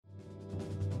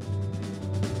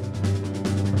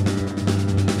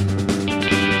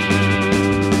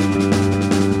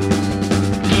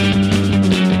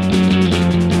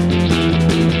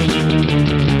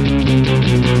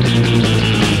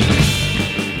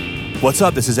What's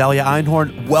up? This is Elia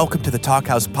Einhorn. Welcome to the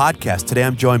Talkhouse Podcast. Today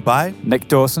I'm joined by Nick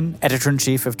Dawson,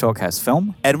 Editor-in-Chief of Talkhouse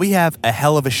Film. And we have a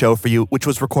hell of a show for you, which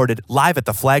was recorded live at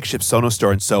the flagship Sonos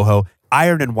store in Soho.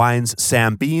 Iron & Wine's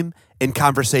Sam Beam in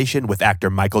conversation with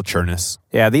actor Michael Chernus.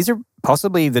 Yeah, these are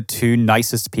possibly the two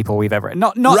nicest people we've ever...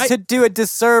 Not Right? to do a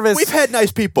disservice. We've had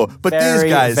nice people, but Very,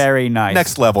 these guys... very nice.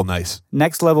 Next level nice.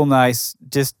 Next level nice.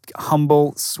 Just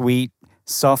humble, sweet,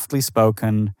 softly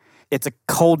spoken. It's a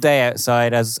cold day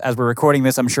outside as we're recording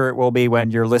this. I'm sure it will be when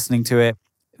you're listening to it.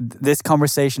 This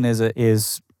conversation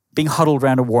is being huddled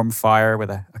around a warm fire with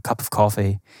a cup of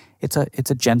coffee. It's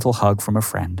a gentle hug from a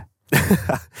friend.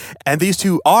 And these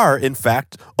two are, in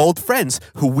fact, old friends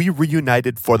who we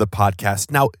reunited for the podcast.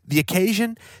 Now, the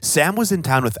occasion, Sam was in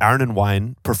town with Iron &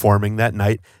 Wine performing that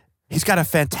night. He's got a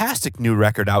fantastic new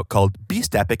record out called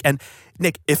Beast Epic. And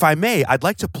Nick, if I may, I'd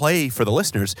like to play for the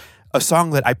listeners a song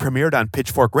that I premiered on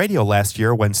Pitchfork Radio last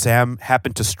year when Sam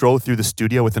happened to stroll through the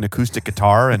studio with an acoustic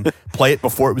guitar and play it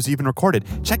before it was even recorded.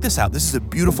 Check this out. This is a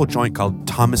beautiful joint called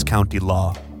Thomas County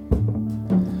Law.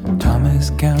 Thomas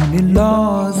County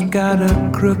Law's got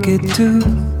a crooked tooth.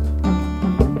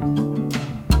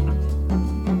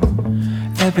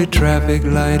 Every traffic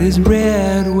light is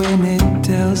red when it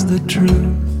tells the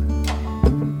truth.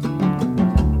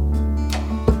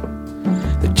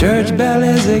 The church bell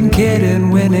isn't kidding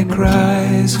when it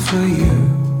cries for you.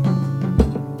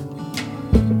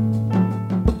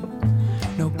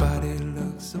 Nobody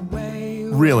looks away.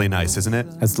 Really nice, isn't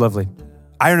it? That's lovely.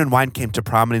 Iron & Wine came to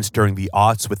prominence during the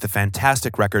aughts with the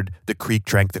fantastic record The Creek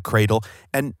Drank the Cradle,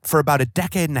 and for about a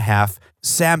decade and a half,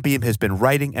 Sam Beam has been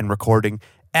writing and recording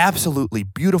absolutely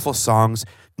beautiful songs,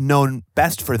 known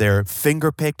best for their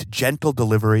finger-picked, gentle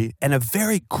delivery and a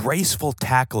very graceful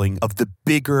tackling of the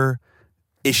bigger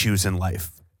issues in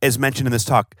life. As mentioned in this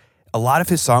talk, a lot of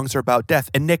his songs are about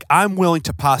death, and Nick, I'm willing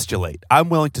to postulate, I'm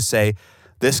willing to say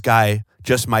this guy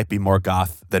just might be more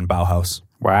goth than Bauhaus.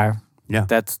 Wow. Yeah.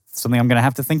 That's something I'm going to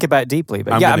have to think about deeply.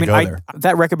 But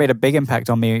that record made a big impact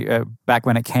on me back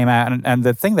when it came out. And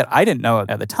the thing that I didn't know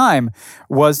at the time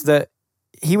was that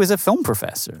he was a film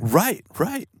professor. Right.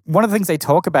 One of the things they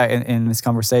talk about in this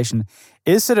conversation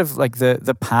is sort of like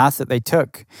the path that they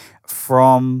took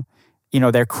from,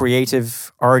 their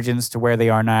creative origins to where they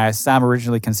are now. Sam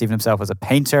originally conceived himself as a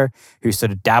painter who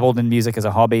sort of dabbled in music as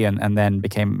a hobby and then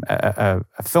became a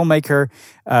filmmaker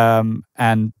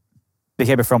and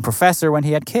became a film professor when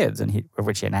he had kids, of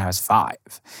which he now has 5.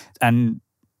 And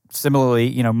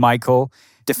similarly, Michael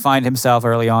defined himself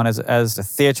early on as a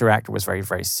theater actor, was very,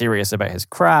 very serious about his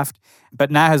craft,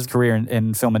 but now his career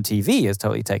in film and TV has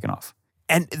totally taken off.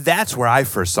 And that's where I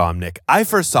first saw him, Nick. I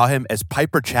first saw him as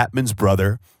Piper Chapman's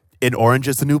brother in Orange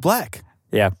is the New Black.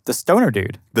 Yeah, the stoner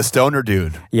dude. The stoner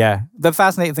dude. Yeah. The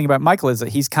fascinating thing about Michael is that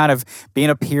he's kind of been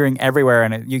appearing everywhere,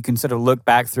 and you can sort of look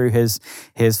back through his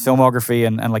filmography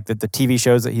and like the TV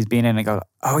shows that he's been in and go,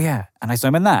 oh yeah, and I saw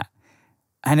him in that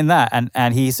and in that.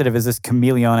 And he sort of is this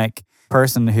chameleonic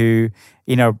person who,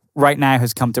 right now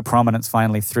has come to prominence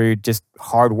finally through just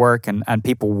hard work and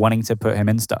people wanting to put him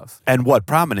in stuff. And what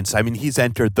prominence? I mean, he's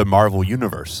entered the Marvel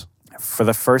Universe. For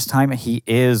the first time, he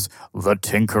is the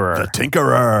Tinkerer. The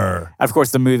Tinkerer. And of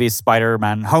course, the movie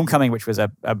Spider-Man Homecoming, which was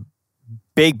a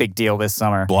big deal this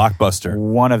summer. Blockbuster.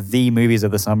 One of the movies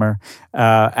of the summer.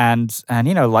 And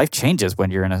life changes when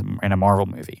you're in a Marvel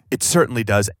movie. It certainly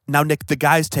does. Now, Nick, the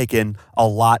guys take in a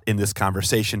lot in this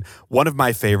conversation. One of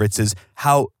my favorites is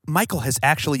how Michael has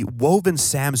actually woven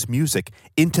Sam's music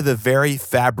into the very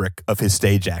fabric of his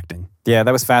stage acting. Yeah,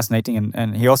 that was fascinating.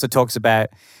 And he also talks about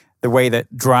the way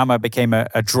that drama became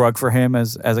a drug for him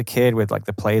as a kid with like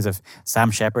the plays of Sam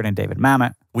Shepard and David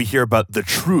Mamet. We hear about the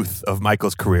truth of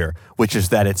Michael's career, which is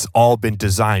that it's all been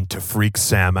designed to freak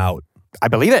Sam out. I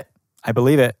believe it.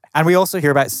 And we also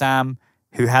hear about Sam,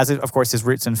 who has, of course, his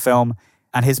roots in film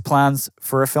and his plans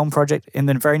for a film project in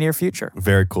the very near future.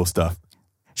 Very cool stuff.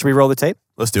 Should we roll the tape?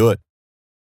 Let's do it.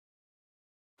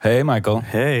 Hey, Michael.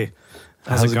 Hey.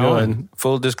 How's it going?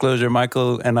 Full disclosure,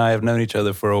 Michael and I have known each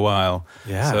other for a while.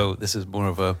 Yeah. So this is more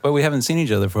of but we haven't seen each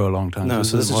other for a long time. No,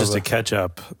 so this is just a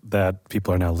catch-up that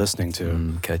people are now listening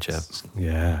to. Catch-up.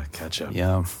 Yeah, catch-up.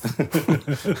 Yeah.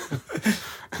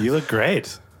 You look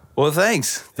great. Well,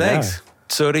 thanks. Yeah.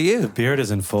 So do you. The beard is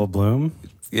in full bloom.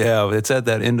 Yeah, it's at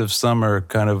that end of summer,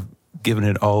 kind of giving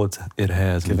it all it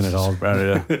has. Giving it all.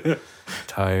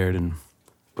 Tired,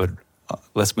 but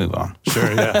let's move on.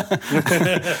 Sure,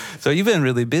 yeah. So you've been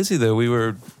really busy, though. We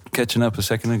were catching up a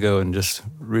second ago and just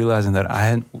realizing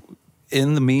that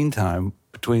in the meantime,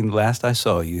 between last I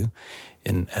saw you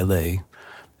in LA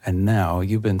and now,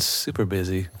 you've been super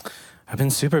busy. I've been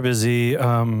super busy.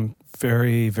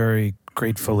 Very, very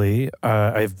gratefully.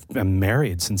 I'm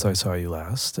married since I saw you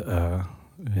last.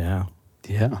 Yeah.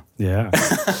 Yeah. Yeah.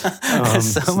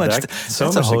 So much. That's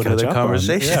a whole other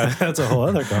conversation. Yeah, that's a whole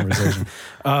other conversation.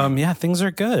 Yeah, things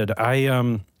are good.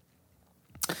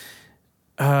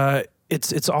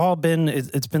 It's all been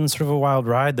it's been sort of a wild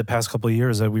ride the past couple of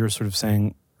years that we were sort of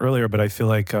saying earlier, but I feel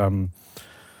like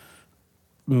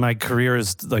my career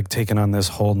has like taken on this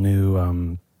whole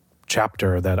new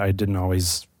chapter that I didn't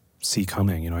always see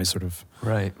coming. I sort of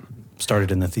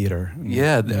started in the theater.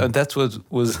 Yeah, that's what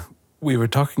was. We were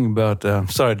talking about,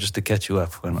 sorry, just to catch you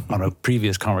up on a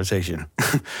previous conversation,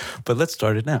 but let's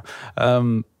start it now.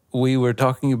 We were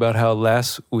talking about how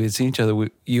last we had seen each other,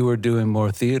 you were doing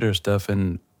more theater stuff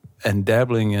and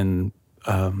dabbling in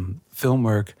film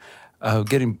work,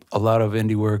 getting a lot of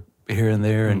indie work here and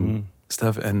there and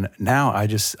stuff. And now I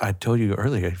told you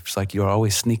earlier, it's like you're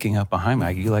always sneaking up behind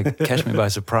me. You like catch me by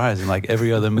surprise in like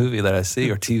every other movie that I see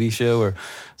or TV show or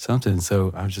something.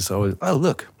 So I was just always, oh,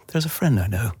 look, there's a friend I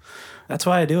know. That's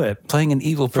why I do it. Playing an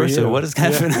evil person. What is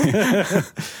happening? Yeah.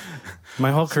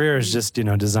 My whole career is just,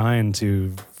 designed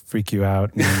to freak you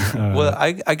out. And, well,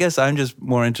 I guess I'm just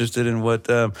more interested in what,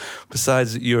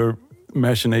 besides your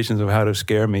machinations of how to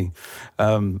scare me,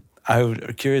 I was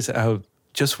curious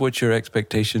what your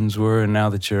expectations were, and now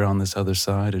that you're on this other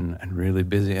side and really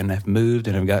busy and have moved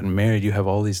and have gotten married, you have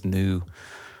all these new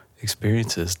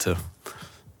experiences to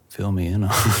fill me in on.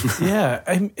 Yeah,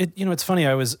 it's funny.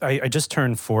 I just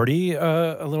turned 40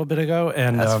 a little bit ago,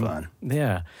 and that's fun.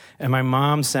 Yeah, and my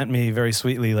mom sent me very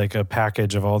sweetly like a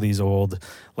package of all these old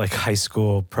like high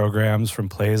school programs from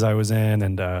plays I was in,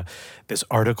 and this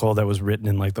article that was written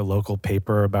in like the local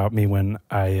paper about me when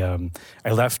I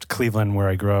left Cleveland, where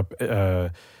I grew up,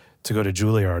 to go to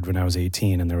Juilliard when I was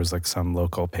 18, and there was like some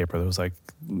local paper that was like,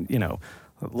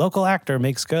 local actor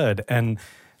makes good, and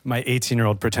my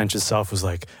 18-year-old pretentious self was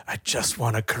like, I just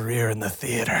want a career in the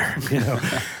theater,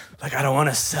 like I don't want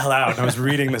to sell out. And I was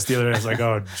reading this the other day, I was like,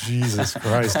 oh, Jesus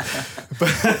Christ.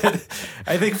 But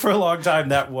I think for a long time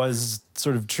that was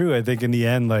sort of true. I think in the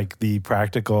end, like the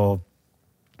practical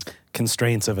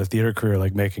constraints of a theater career,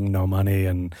 like making no money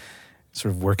and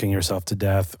sort of working yourself to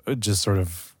death, just sort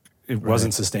of, it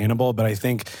wasn't sustainable. But I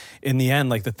think in the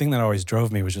end, like the thing that always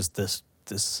drove me was just this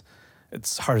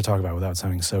it's hard to talk about without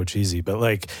sounding so cheesy, but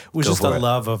like it was just the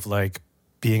love of like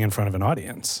being in front of an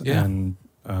audience and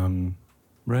and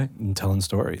telling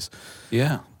stories.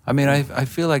 Yeah. I mean, I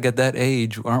feel like at that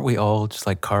age, aren't we all just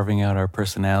like carving out our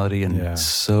personality and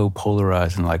so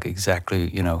polarized and like exactly,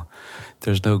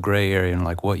 there's no gray area in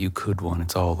like what you could want.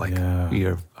 It's all like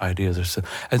your ideas are so.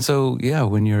 And so, yeah,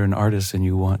 when you're an artist and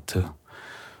you want to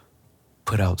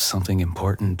put out something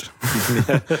important,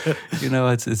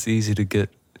 it's easy to get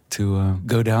to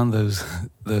go down those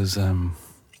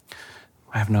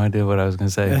I have no idea what I was going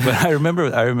to say, but I remember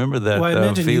that well, I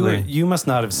imagine feeling. You must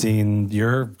not have seen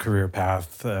your career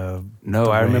path. No,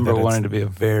 I remember wanting to be a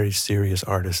very serious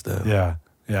artist, though.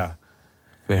 Yeah.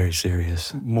 Very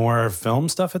serious. More film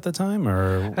stuff at the time,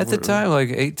 or at the time, like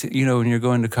 18. When you're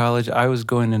going to college, I was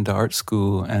going into art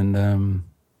school and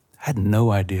had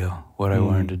no idea what I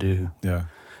wanted to do. Yeah,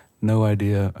 no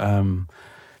idea.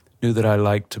 Knew that I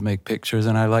liked to make pictures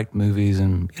and I liked movies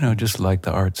and, just liked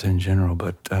the arts in general.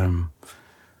 But,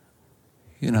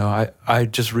 I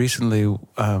just recently,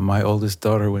 my oldest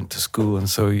daughter went to school, and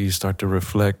so you start to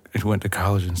reflect. She went to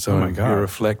college, and so you're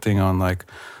reflecting on like,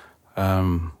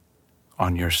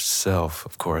 on yourself,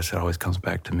 of course. It always comes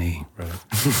back to me. Right.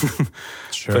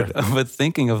 Sure. But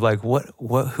thinking of like,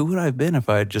 who would I have been if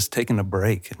I had just taken a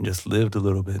break and just lived a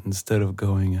little bit instead of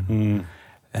going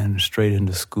and straight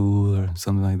into school or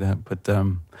something like that. But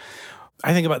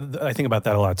I think about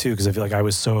that a lot too, because I feel like I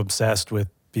was so obsessed with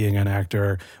being an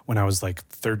actor when I was like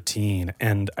 13,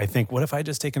 and I think, what if I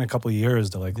just taken a couple of years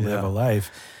to like live a life?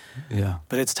 Yeah.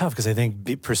 But it's tough because I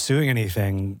think pursuing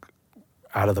anything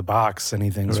out of the box,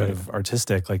 anything sort of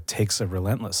artistic, like takes a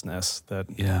relentlessness that.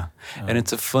 Yeah. And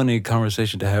it's a funny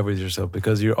conversation to have with yourself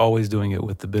because you're always doing it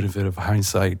with the benefit of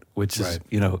hindsight, which is,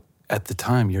 at the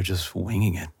time you're just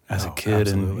winging it as a kid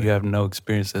and you have no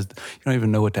experience. You don't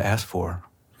even know what to ask for.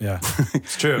 Yeah,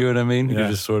 it's true. You know what I mean? Yeah. You're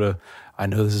just sort of, I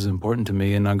know this is important to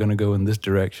me and I'm going to go in this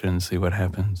direction and see what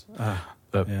happens.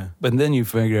 But then you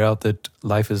figure out that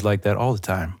life is like that all the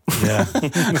time. Yeah.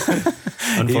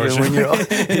 Unfortunately.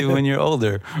 Even when you're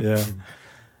older. Yeah.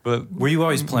 But were you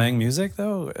always playing music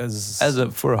though?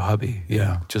 For a hobby,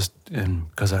 just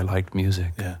because I liked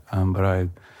music. Yeah.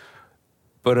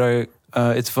 But I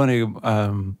it's funny.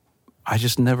 I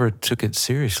just never took it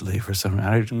seriously for some.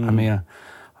 I mean,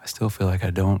 I still feel like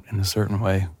I don't in a certain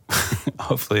way.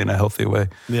 Hopefully, in a healthy way.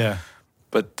 Yeah.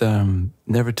 but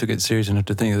never took it serious enough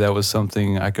to think that was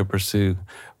something I could pursue.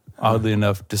 Oddly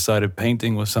enough, decided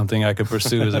painting was something I could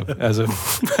pursue as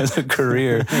a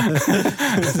career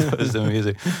as opposed to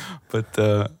music. But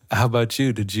how about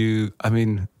you?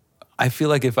 I feel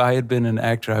like if I had been an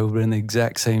actor, I would have been in the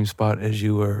exact same spot as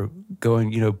you were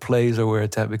going, plays are where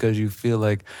it's at because you feel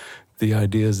like the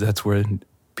idea is that's where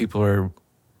people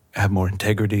have more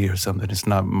integrity or something. It's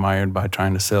not mired by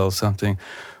trying to sell something.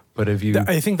 But if you...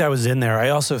 I think that was in there. I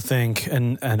also think,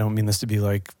 and I don't mean this to be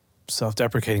like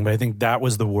self-deprecating, but I think that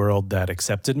was the world that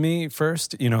accepted me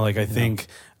first. I think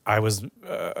I was...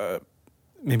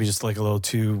 maybe just like a little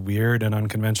too weird and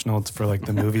unconventional for like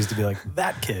the movies to be like,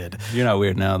 that kid. You're not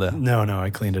weird now, though. No,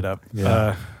 I cleaned it up.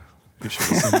 Yeah. You should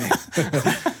have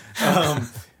seen me.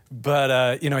 But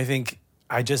I think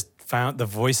I just found the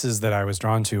voices that I was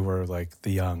drawn to were like the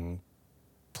young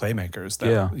playmakers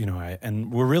that,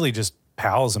 and were really just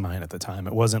pals of mine at the time.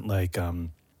 It wasn't like a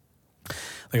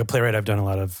playwright I've done a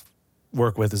lot of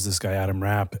work with is this guy, Adam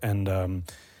Rapp. And,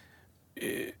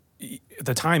 at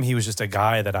the time, he was just a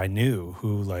guy that I knew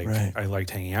who I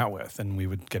liked hanging out with, and we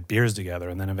would get beers together.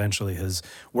 And then eventually, his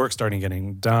work started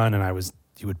getting done, and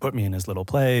he would put me in his little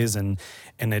plays, and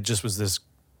it just was this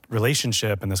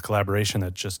relationship and this collaboration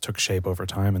that just took shape over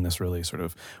time in this really sort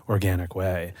of organic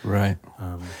way. Right.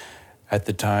 At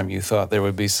the time, you thought there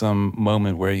would be some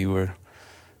moment where you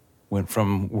went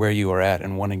from where you were at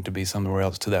and wanting to be somewhere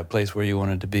else to that place where you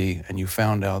wanted to be, and you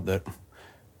found out that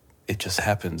it just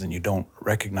happens and you don't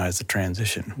recognize the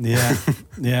transition. Yeah.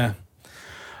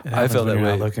 I felt that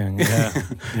way. Looking. Yeah.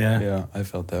 Yeah, I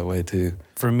felt that way too.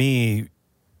 For me,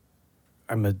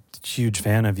 I'm a huge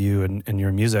fan of you and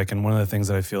your music. And one of the things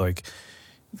that I feel like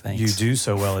you do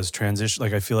so well is transition.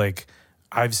 Like, I feel like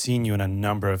I've seen you in a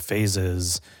number of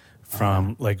phases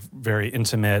from like very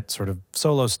intimate sort of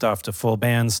solo stuff to full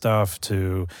band stuff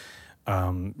to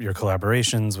your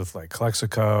collaborations with like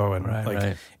Calexico and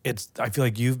I feel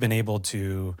like you've been able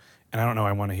to, and I don't know,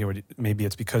 I want to hear maybe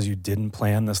it's because you didn't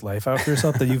plan this life out for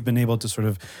yourself that you've been able to sort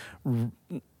of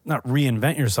not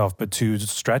reinvent yourself, but to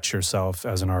stretch yourself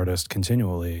as an artist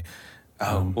continually.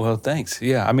 Well, thanks.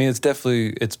 Yeah. I mean,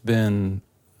 it's been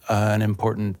an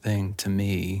important thing to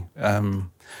me.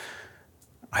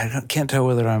 Can't tell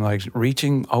whether I'm like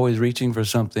always reaching for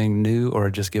something new or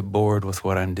just get bored with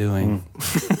what I'm doing.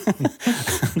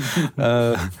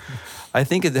 I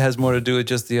think it has more to do with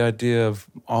just the idea of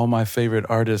all my favorite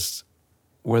artists,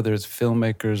 whether it's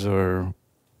filmmakers or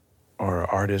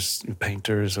artists,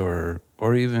 painters, or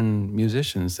even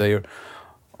musicians. They are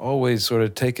always sort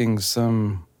of taking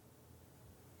some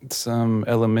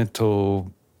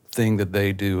elemental thing that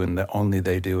they do and that only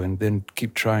they do, and then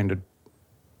keep trying to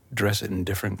dress it in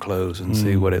different clothes and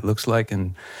see what it looks like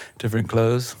in different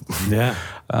clothes. Yeah.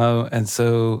 And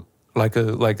so like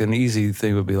an easy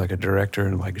thing would be like a director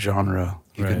and like genre.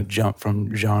 You can jump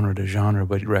from genre to genre,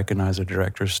 but you recognize a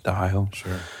director's style.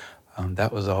 Sure.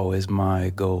 That was always my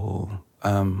goal.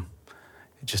 It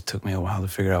just took me a while to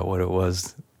figure out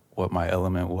what my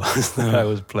element was that I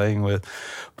was playing with.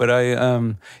 But I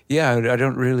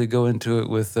don't really go into it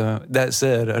with, that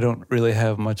said, I don't really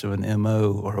have much of an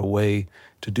MO or a way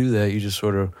to do that. You just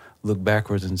sort of look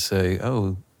backwards and say,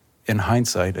 oh, in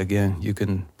hindsight, again, you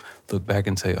can look back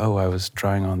and say, oh, I was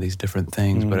trying on these different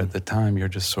things. But at the time, you're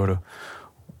just sort of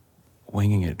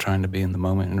winging it, trying to be in the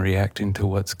moment and reacting to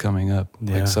what's coming up.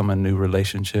 Yeah. Like a new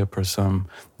relationship or some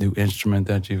new instrument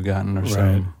that you've gotten or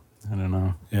some, I don't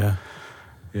know. Yeah.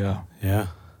 Yeah. Yeah.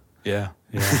 Yeah.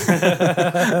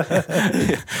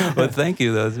 Well, thank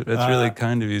you. That's really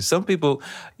kind of you. Some people,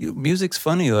 music's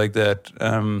funny like that.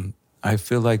 I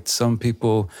feel like some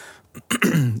people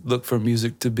look for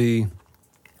music to be,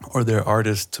 or their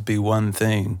artist to be one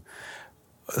thing,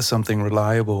 something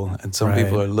reliable, and some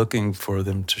people are looking for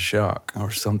them to shock or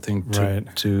something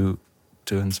to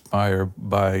inspire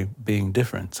by being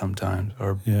different sometimes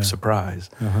or surprise.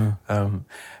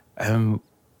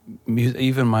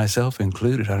 Even myself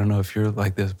included. I don't know if you're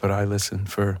like this, but I listen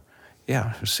for,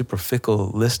 a super fickle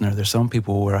listener. There's some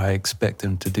people where I expect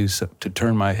them to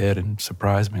turn my head and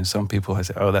surprise me, and some people I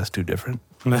say, oh, that's too different.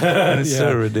 And it's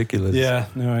so ridiculous. Yeah,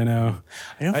 no, I know.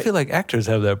 I don't feel like actors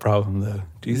have that problem, though.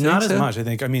 Do you think not so? as much, I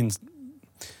think. I mean,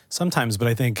 sometimes, but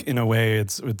I think in a way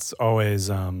it's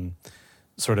always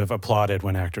sort of applauded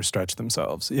when actors stretch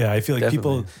themselves. Yeah, I feel like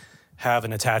people have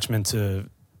an attachment to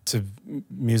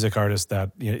music artists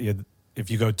that if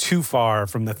you go too far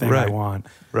from the thing I want,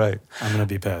 I'm gonna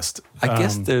be pissed. I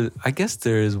guess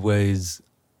there is ways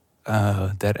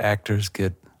that actors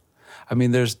get. I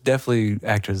mean, there's definitely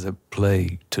actors that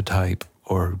play to type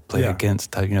or play Yeah.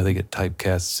 against type. They get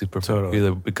typecast Totally.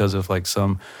 either because of like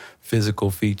some physical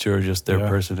feature or just their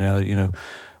personality.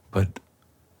 But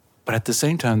at the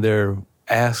same time, they're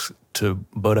asked to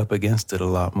butt up against it a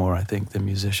lot more, I think, than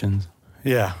musicians.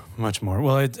 Yeah, much more.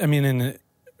 Well, I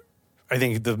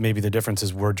think maybe the difference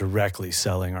is we're directly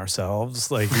selling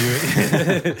ourselves. Like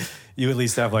you, you at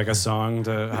least have like a song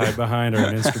to hide behind or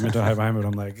an instrument to hide behind. But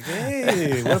I'm like,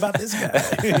 hey, what about this guy?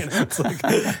 It's like,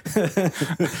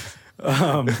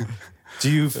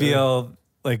 do you feel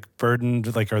like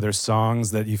burdened? Like, are there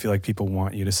songs that you feel like people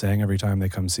want you to sing every time they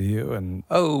come see you? And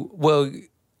well,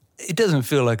 it doesn't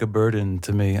feel like a burden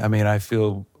to me. I mean, I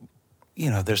feel,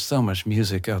 there's so much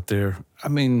music out there. I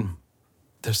mean,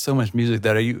 there's so much music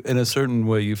that in a certain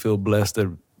way you feel blessed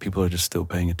that people are just still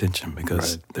paying attention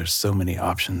because there's so many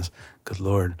options. Good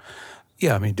Lord.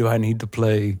 Yeah, I mean, do I need to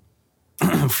play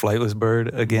Flightless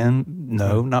Bird again?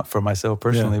 No, not for myself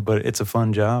personally, but it's a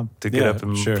fun job to get up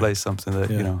and play something that,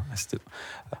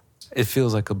 it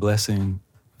feels like a blessing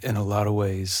in a lot of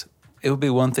ways. It would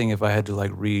be one thing if I had to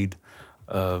like read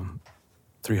a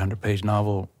 300-page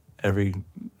novel every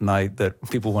night that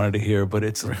people wanted to hear, but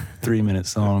it's a 3-minute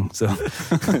song. So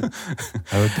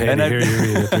I would pay to hear you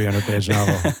read a 300-page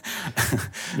novel.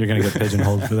 You're going to get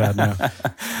pigeonholed for that now.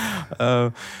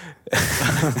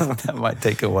 That might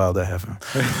take a while to happen.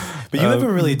 But you have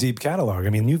a really deep catalog. I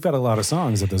mean, you've got a lot of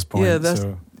songs at this point.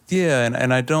 Yeah,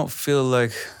 and I don't feel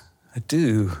like I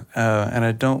do. And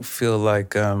I don't feel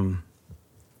like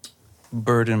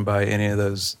burdened by any of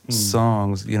those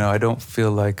songs. I don't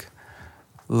feel like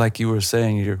you were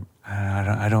saying,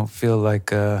 I don't feel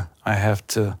like I have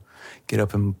to get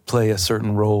up and play a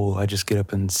certain role. I just get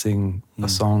up and sing a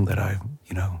song that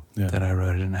that I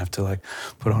wrote. I didn't have to like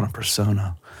put on a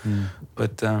persona.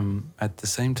 But at the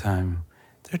same time,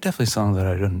 there are definitely songs that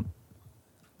I didn't.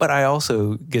 But I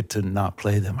also get to not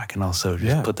play them. I can also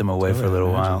just put them away for a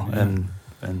little while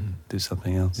and do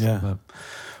something else. Yeah.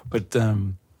 But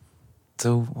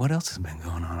so what else has been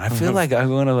going on? I feel like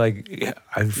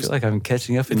I'm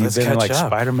catching up. And you've been in like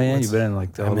Spider-Man. You've been in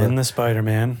like I'm in the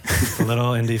Spider-Man, the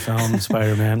little indie film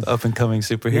Spider-Man. Up and coming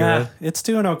superhero. Yeah, it's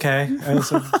doing okay. A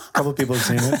couple of people have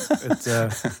seen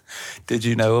it. Did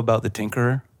you know about the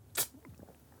Tinkerer?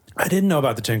 I didn't know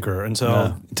about the Tinkerer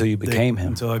until you became him.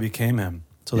 Until I became him.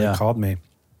 Until they called me.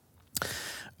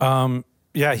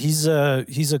 He's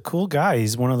a cool guy.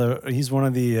 He's one of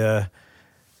the.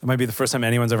 It might be the first time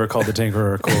anyone's ever called the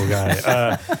Tinkerer a cool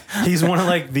guy. He's one of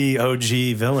like the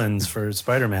OG villains for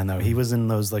Spider-Man, though. He was in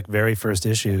those like very first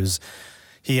issues.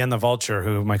 He and the Vulture,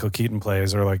 who Michael Keaton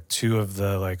plays, are like two of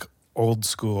the like old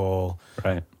school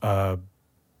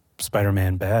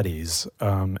Spider-Man baddies.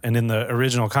 And in the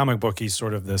original comic book, he's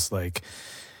sort of this like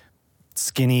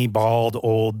skinny, bald,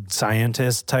 old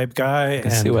scientist type guy. I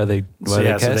see why they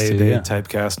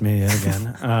typecast me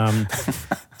again.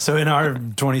 So in our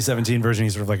 2017 version,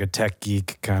 he's sort of like a tech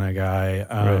geek kind of guy.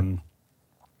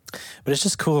 But it's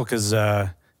just cool because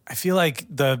I feel like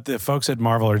the folks at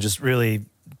Marvel are just really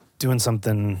doing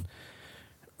something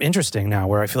interesting now,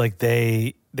 where I feel like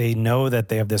they know that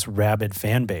they have this rabid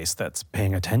fan base that's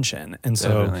paying attention, and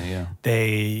so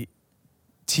they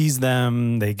tease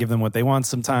them, they give them what they want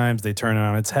sometimes, they turn it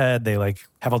on its head, they like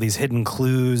have all these hidden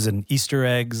clues and Easter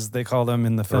eggs, they call them,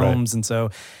 in the films. And so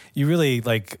you really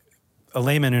like, a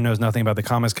layman who knows nothing about the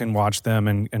comics can watch them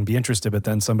and be interested, but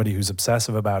then somebody who's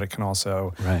obsessive about it can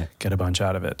also get a bunch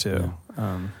out of it too.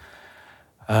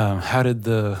 How did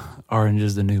the Orange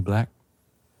is the New Black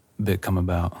bit come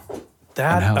about?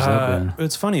 How's that been?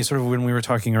 It's funny, sort of when we were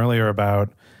talking earlier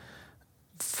about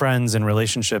friends and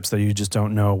relationships that you just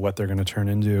don't know what they're going to turn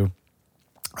into.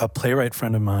 A playwright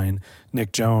friend of mine,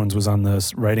 Nick Jones, was on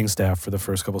the writing staff for the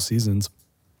first couple seasons.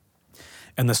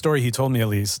 And the story he told me, at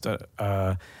least,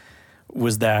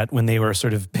 was that when they were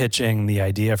sort of pitching the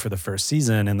idea for the first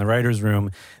season in the writer's room,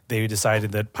 they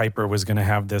decided that Piper was going to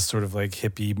have this sort of like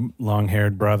hippie,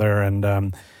 long-haired brother.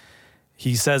 And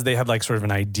he says they had like sort of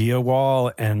an idea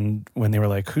wall. And when they were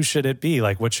like, who should it be?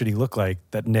 Like, what should he look like?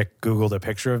 That Nick Googled a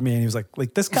picture of me and he was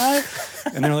like this guy?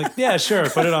 And they're like, yeah, sure,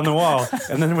 put it on the wall.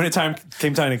 And then when it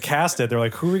came time to cast it, they're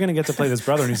like, who are we going to get to play this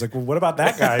brother? And he's like, well, what about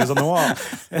that guy who's on the wall?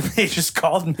 And they just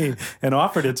called me and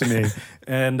offered it to me.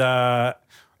 And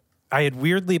I had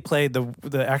weirdly played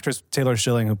the actress Taylor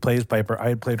Schilling, who plays Piper. I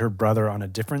had played her brother on a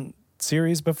different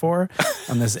series before,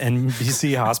 on this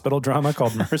NBC hospital drama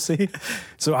called Mercy.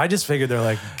 So I just figured they're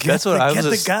like, get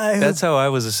the guy. That's how I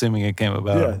was assuming it came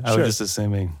about. Yeah, I was just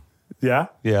assuming. Yeah?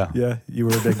 Yeah. You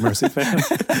were a big Mercy fan?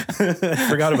 I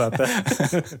forgot about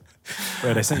that.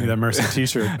 Right, I sent you that Mercy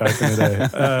t-shirt back in the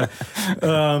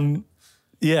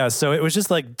day. Yeah, so it was just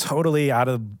like totally out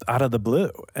of the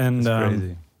blue. And That's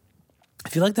crazy. I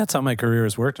feel like that's how my career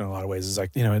has worked in a lot of ways. Is like,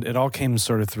 you know, it all came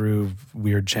sort of through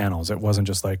weird channels. It wasn't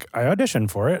just like I auditioned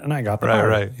for it and I got the part.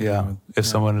 Right. Yeah. You know, If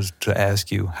someone was to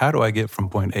ask you, how do I get from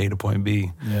point A to point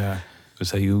B? Yeah. It would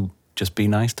say you just be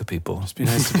nice to people. Just be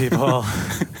nice to people.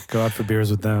 Go out for beers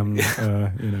with them.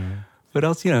 You know. But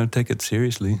else, you know, take it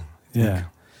seriously. Yeah.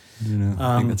 You know,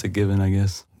 I think that's a given, I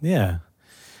guess. Yeah.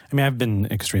 I mean, I've been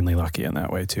extremely lucky in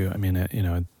that way too. I mean, you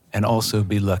know, And also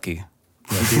be lucky.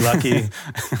 yeah, be lucky,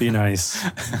 be nice,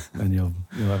 and you'll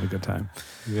have a good time.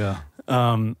 Yeah.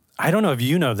 I don't know if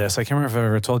you know this. I can't remember if I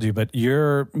ever told you, but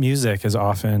your music has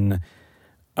often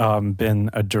been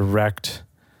a direct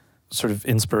sort of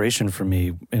inspiration for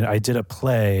me. And I did a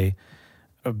play,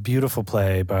 a beautiful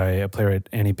play by a playwright,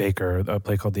 Annie Baker, a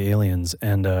play called The Aliens,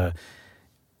 and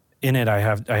in it I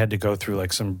had to go through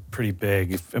like some pretty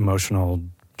big emotional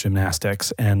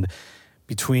gymnastics, and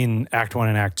between Act 1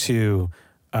 and Act 2,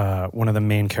 one of the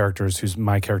main characters, who's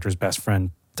my character's best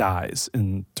friend, dies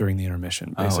during the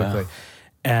intermission, basically. Oh, wow.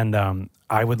 And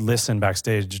I would listen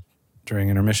backstage during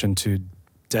intermission to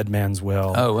Dead Man's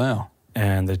Will Oh, wow.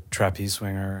 and The Trapeze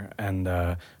Swinger and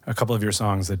a couple of your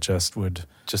songs that just would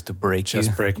Just to break you.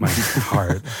 just break my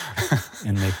heart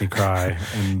and make me cry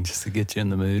and Just to get you in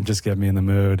the mood. just get me in the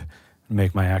mood and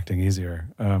make my acting easier.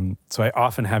 So I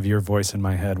often have your voice in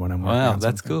my head when I'm working Wow, on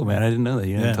that's something. cool, man. I didn't know that.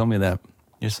 You Yeah. didn't tell me that.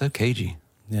 You're so cagey.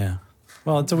 Yeah.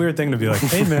 Well, it's a weird thing to be like,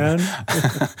 hey, man.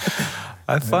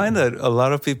 I find that a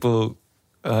lot of people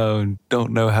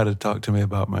don't know how to talk to me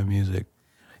about my music.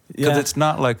 Because it's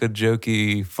not like a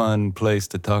jokey, fun place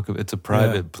to talk about. It's a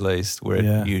private place where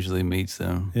it usually meets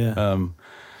them. Yeah.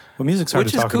 Well, music's hard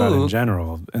Which to is talk about cool. in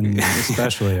general, and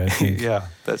especially, I think. Yeah,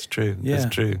 that's true. Yeah.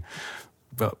 That's true.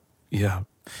 But yeah.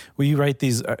 Well, you write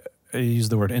these, I used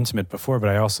the word intimate before, but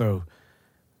I also,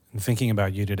 in thinking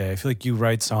about you today, I feel like you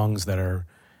write songs that are,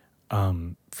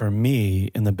 for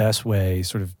me, in the best way,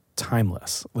 sort of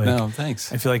timeless. Like, No,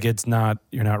 thanks. I feel like you're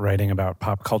not writing about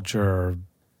pop culture or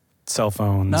cell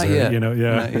phones. Not or, yet. You know,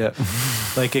 yeah. Not yet.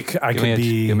 Like I Give could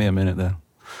be. Give me a minute, though.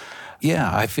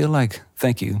 Yeah, I feel like,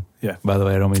 thank you. Yeah. By the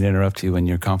way, I don't mean to interrupt you when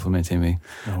you're complimenting me.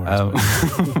 No worries,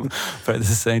 But at the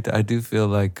same time, I do feel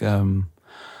like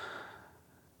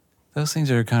those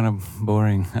things are kind of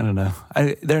boring. I don't know.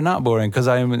 They're not boring because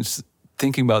I am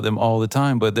thinking about them all the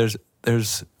time. But there's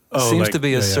seems to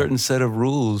be a certain set of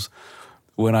rules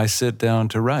when I sit down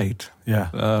to write. Yeah.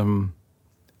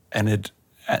 And it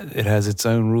has its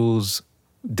own rules,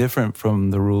 different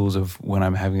from the rules of when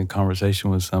I'm having a conversation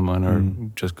with someone or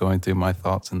just going through my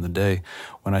thoughts in the day.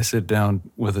 When I sit down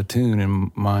with a tune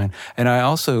in mind, and I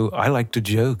like to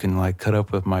joke and like cut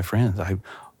up with my friends.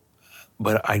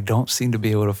 But I don't seem to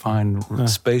be able to find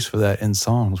space for that in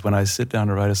songs. When I sit down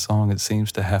to write a song, it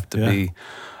seems to have to be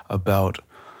about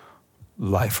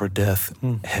life or death,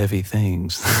 heavy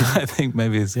things. I think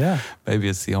maybe it's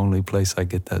the only place I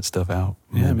get that stuff out.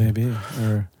 Yeah, maybe.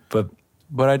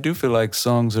 But I do feel like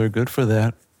songs are good for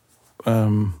that,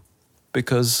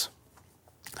 because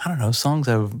I don't know, songs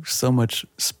have so much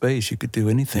space. You could do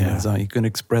anything in a song. You can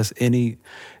express any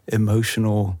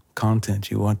emotional content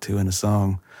you want to in a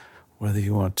song, whether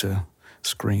you want to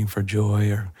scream for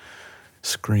joy or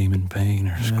scream in pain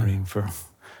or scream for.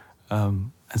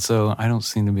 And so I don't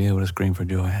seem to be able to scream for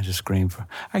joy. I just scream for.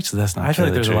 Actually, that's not. I feel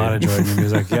like there's true. a lot of joy in your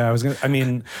music. Yeah, I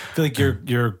feel like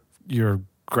you're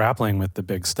grappling with the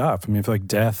big stuff. I mean, I feel like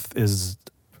death is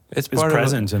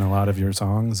present in a lot of your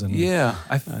songs. And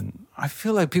I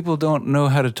feel like people don't know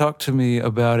how to talk to me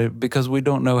about it because we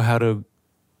don't know how to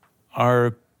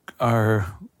our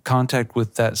contact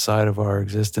with that side of our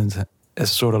existence is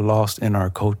sort of lost in our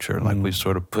culture. Like we've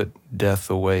sort of put death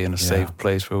away in a safe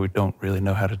place where we don't really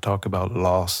know how to talk about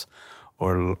loss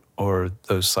or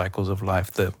those cycles of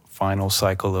life, the final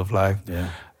cycle of life. Yeah.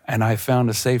 And I found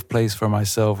a safe place for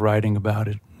myself writing about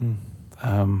it.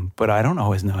 But I don't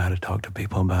always know how to talk to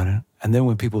people about it. And then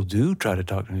when people do try to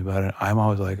talk to me about it, I'm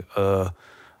always like, I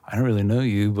don't really know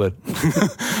you, but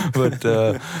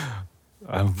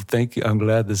I'm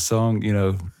glad this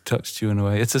song, touched you in a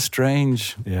way. It's a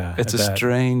strange,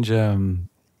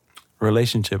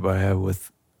 relationship I have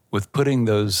with putting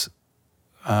those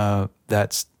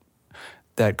that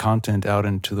content out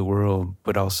into the world,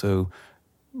 but also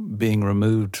being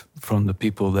removed from the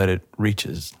people that it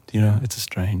reaches. It's a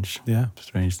strange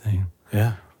thing.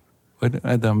 Yeah. But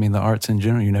I mean, the arts in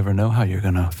general, you never know how you're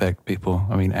going to affect people.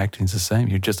 I mean, acting's the same.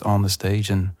 You're just on the stage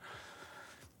and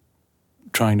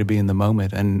trying to be in the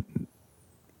moment and,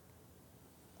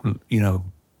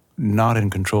 not in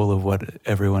control of what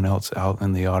everyone else out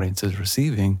in the audience is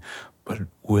receiving, but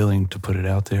willing to put it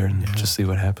out there and just see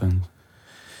what happens.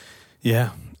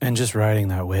 Yeah, and just riding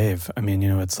that wave. I mean,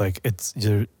 it's like I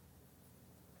don't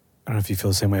know if you feel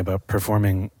the same way about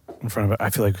performing in front of. I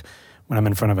feel like when I'm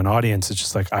in front of an audience, it's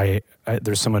just like I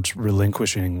there's so much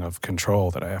relinquishing of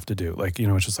control that I have to do. Like,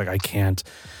 it's just like I can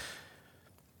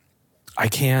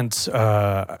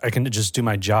just do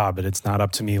my job, but it's not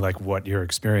up to me like what your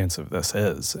experience of this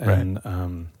is. And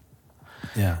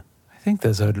yeah. I think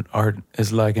that's what art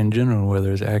is like in general,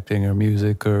 whether it's acting or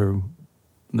music or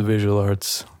the visual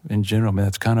arts in general. I mean,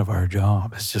 that's kind of our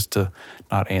job. It's just to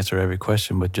not answer every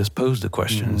question, but just pose the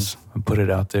questions and put it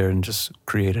out there and just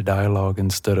create a dialogue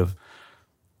instead of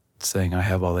saying, I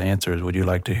have all the answers. Would you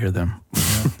like to hear them?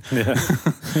 Yeah.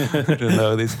 I don't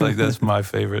know. That's my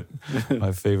favorite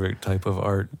type of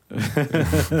art.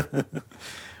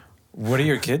 What do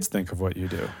your kids think of what you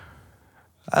do?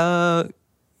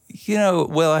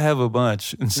 Well, I have a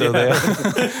bunch, and so they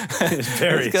It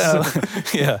varies.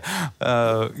 Yeah.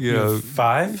 You have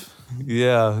 5?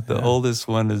 Yeah, the oldest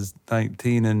one is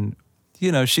 19, and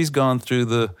she's gone through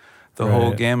the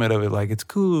whole gamut of it. Like, it's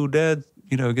cool, Dad.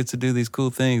 Gets to do these cool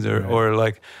things, or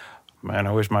like, man,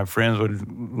 I wish my friends would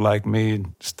like me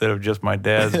instead of just my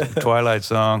dad's Twilight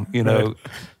song.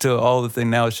 To all the thing.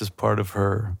 Now it's just part of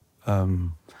her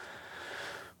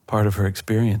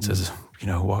experiences.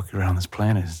 Walking around this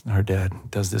planet. Her dad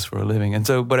does this for a living. And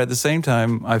so, but at the same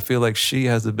time, I feel like she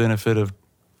has the benefit of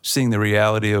seeing the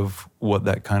reality of what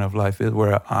that kind of life is,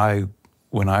 where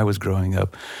when I was growing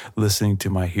up, listening to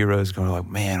my heroes going like,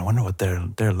 man, I wonder what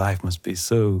their life must be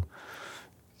so,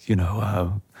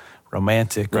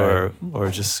 romantic or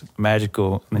just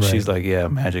magical. And she's like, yeah,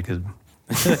 magic is...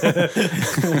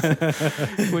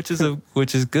 which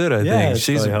is good, I think. It's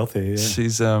She's really healthy.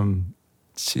 Yeah.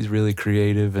 She's really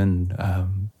creative and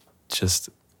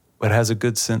but has a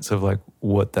good sense of like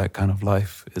what that kind of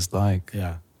life is like.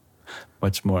 Yeah.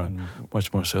 Much more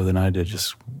so than I did,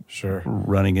 just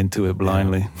running into it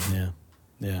blindly.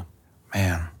 Yeah.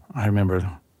 Man, I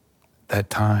remember that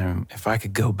time. If I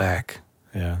could go back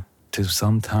to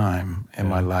some time in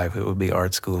my life, it would be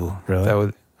art school.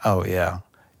 Really? Oh yeah.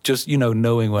 Just,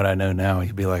 knowing what I know now,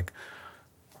 you'd be like,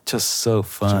 just so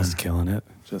fun. Just killing it.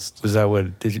 Was that what,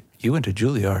 you went to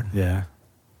Juilliard? Yeah.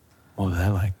 What was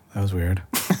that like? That was weird.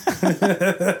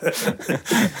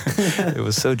 It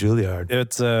was so Juilliard.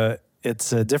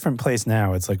 It's a different place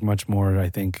now. It's like much more, I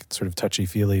think, sort of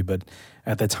touchy-feely. But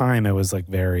at the time, it was like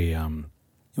very, it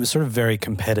was sort of very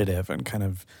competitive and kind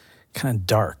of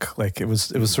dark. Like it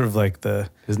was sort of like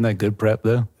Isn't that good prep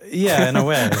though? Yeah, in a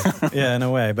way. Yeah, in a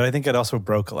way. But I think it also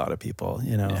broke a lot of people.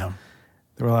 Yeah.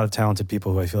 There were a lot of talented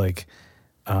people who I feel like,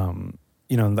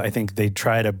 I think they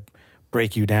try to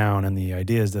break you down, and the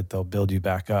idea is that they'll build you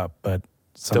back up. But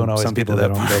some people that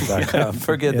don't build back up.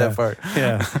 Forget that part.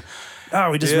 Yeah.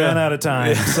 Oh, we just ran out of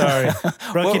time. Sorry.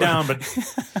 Broke you down, but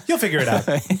you'll figure it out.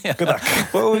 Good luck.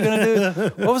 What were we going to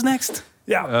do? What was next?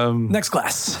 Yeah. Next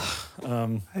class.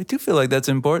 I do feel like that's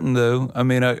important, though. I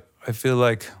mean, I feel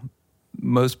like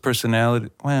most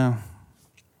personality, well,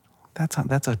 that's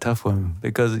a tough one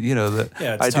because,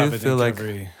 I do feel like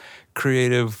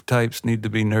creative types need to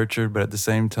be nurtured, but at the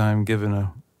same time, given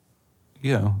a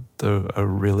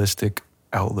realistic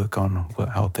outlook on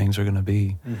how things are going to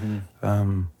be.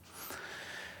 Mm-hmm.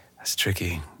 That's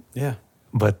tricky. Yeah.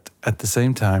 But at the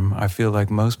same time, I feel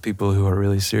like most people who are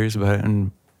really serious about it,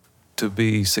 and to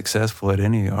be successful at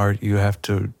any art, you have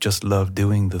to just love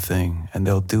doing the thing, and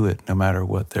they'll do it no matter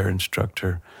how their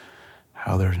instructor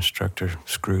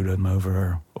screwed them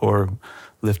over or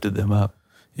lifted them up.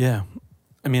 Yeah.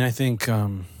 I mean, I think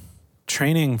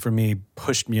training for me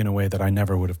pushed me in a way that I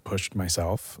never would have pushed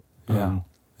myself. Yeah.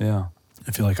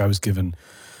 I feel like I was given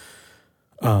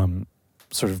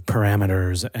sort of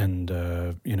parameters, and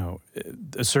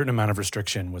a certain amount of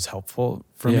restriction was helpful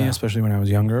for me, especially when I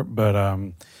was younger. But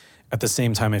at the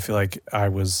same time, I feel like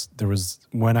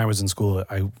when I was in school,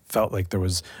 I felt like there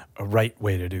was a right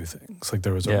way to do things. Like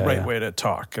there was a right way to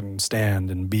talk and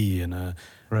stand and be, and a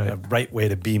right way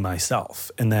to be myself.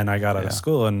 And then I got out of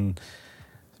school, and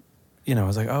I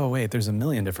was like, oh wait, there's a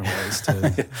million different ways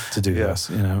to do this.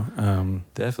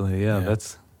 Definitely,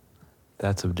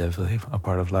 That's definitely a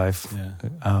part of life. Yeah.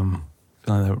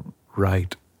 Feeling that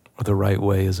right, or the right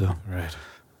way is a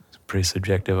pretty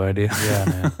subjective idea. Yeah,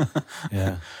 man.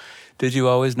 Yeah. Did you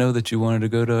always know that you wanted to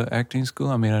go to acting school?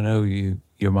 I mean, I know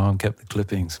your mom kept the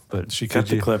clippings, but she kept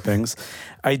the clippings.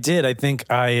 I did. I think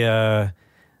I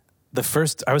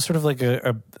was sort of like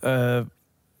a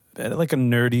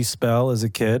nerdy spell as a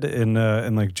kid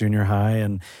in like junior high,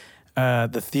 and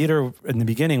the theater in the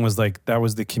beginning was like, that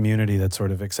was the community that sort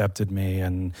of accepted me.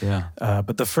 And,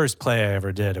 but the first play I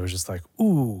ever did, it was just like,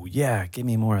 ooh, yeah, give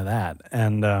me more of that.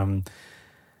 And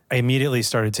I immediately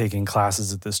started taking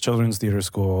classes at this children's theater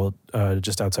school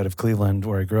just outside of Cleveland,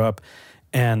 where I grew up,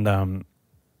 and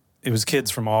it was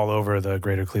kids from all over the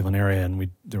greater Cleveland area, and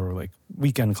there were like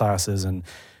weekend classes, and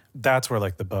that's where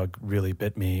like the bug really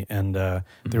bit me. And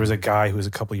there was a guy who was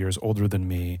a couple years older than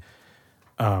me,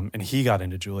 and he got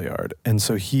into Juilliard, and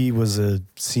so he was a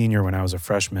senior when I was a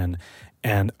freshman.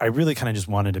 And I really kind of just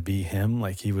wanted to be him.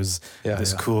 Like he was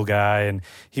this cool guy, and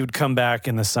he would come back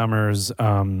in the summers.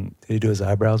 Did he do his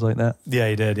eyebrows like that? Yeah,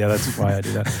 he did. Yeah, that's why I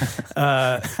do that.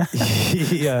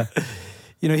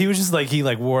 He was just like, he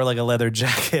like wore like a leather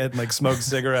jacket and like smoked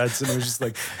cigarettes, and it was just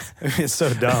like, it's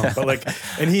so dumb. But like,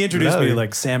 and he introduced me to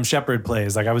like Sam Shepard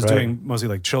plays. Like I was doing mostly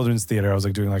like children's theater. I was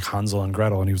like doing like Hansel and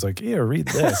Gretel, and he was like, "Here, read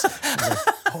this." I was like,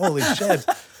 holy shit.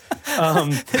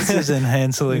 This isn't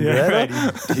Hansel and Gretel. Right.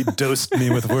 He dosed me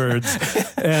with words,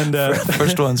 and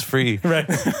first one's free. Right,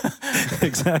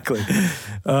 exactly. Do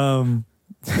you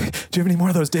have any more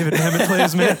of those David Mamet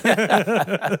plays, man?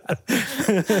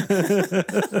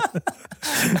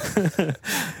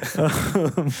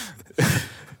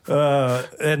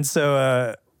 And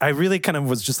so I really kind of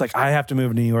was just like, I have to move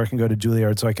to New York and go to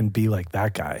Juilliard so I can be like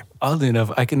that guy. Oddly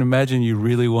enough, I can imagine you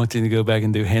really wanting to go back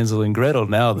and do Hansel and Gretel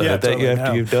now, though. Yeah, that totally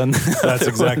after you've done that's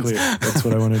exactly that's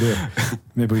what I want to do.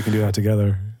 Maybe we can do that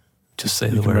together. Just say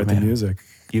You the can word, write man. the music.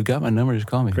 You got my number. Just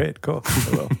call me. Great, cool. I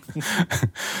will.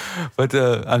 But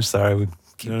I'm sorry. We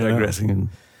keep digressing and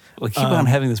we keep on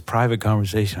having this private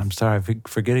conversation. I'm sorry for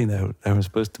forgetting that I was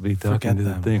supposed to be talking to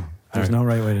the thing. There's no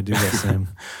right way to do this, Sam.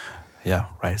 Yeah,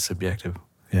 right. Subjective.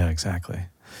 Yeah, exactly.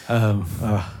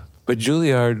 But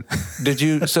Juilliard, did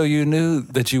you? So you knew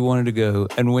that you wanted to go,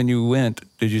 and when you went,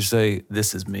 did you say,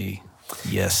 "This is me"?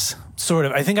 Yes. Sort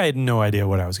of. I think I had no idea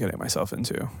what I was getting myself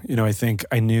into. I think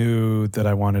I knew that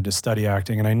I wanted to study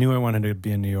acting, and I knew I wanted to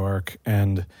be in New York.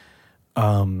 And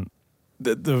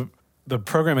the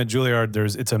program at Juilliard,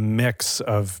 it's a mix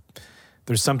of.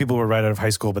 There's some people who were right out of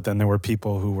high school, but then there were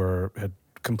people who had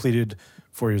completed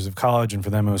 4 years of college, and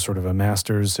for them it was sort of a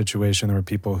master's situation. There were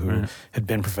people who had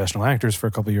been professional actors for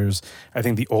a couple of years. I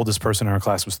think the oldest person in our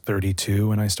class was 32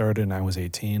 when I started, and I was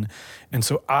 18. And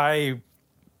so I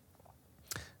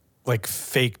like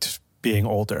faked being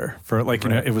older for like,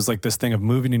 it was like this thing of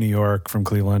moving to New York from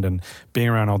Cleveland and being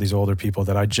around all these older people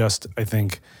that I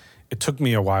think it took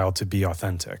me a while to be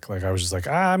authentic. Like I was just like,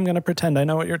 I'm going to pretend I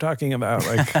know what you're talking about.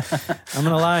 Like I'm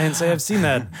going to lie and say I've seen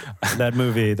that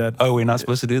movie. Oh, we're not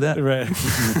supposed to do that? Right. I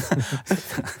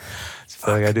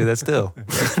feel like I do that still.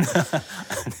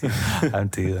 I'm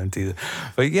teasing.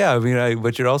 But yeah, I mean,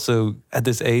 but you're also at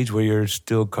this age where you're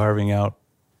still carving out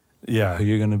who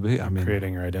you're going to be. I mean,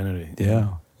 creating your identity.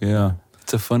 Yeah.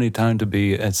 It's a funny time to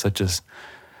be at such a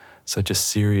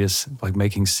serious, like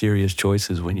making serious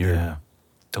choices when you're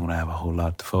don't have a whole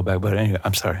lot to fall back. But anyway,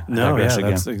 I'm sorry. No,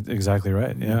 that's exactly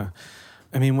right. Yeah.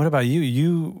 I mean, what about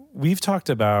you? We've talked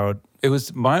about. I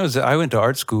went to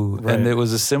art school, and it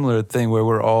was a similar thing where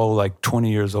we're all like 20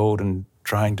 years old and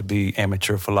trying to be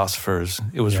amateur philosophers.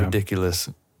 It was ridiculous.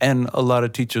 And a lot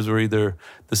of teachers were either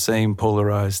the same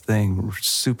polarized thing,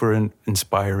 super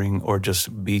inspiring, or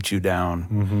just beat you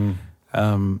down.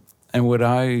 Mm-hmm. And what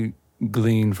I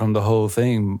gleaned from the whole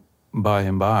thing by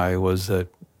and by was that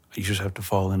you just have to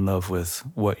fall in love with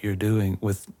what you're doing.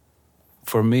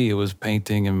 For me, it was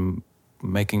painting and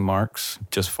making marks,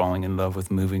 just falling in love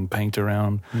with moving paint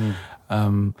around.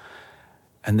 And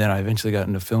then I eventually got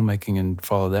into filmmaking and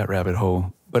followed that rabbit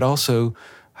hole. But also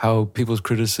how people's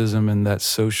criticism and that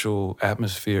social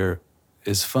atmosphere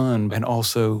is fun and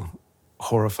also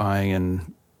horrifying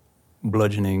and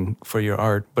bludgeoning for your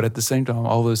art. But at the same time,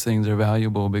 all those things are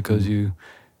valuable because you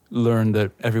learn that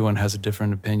everyone has a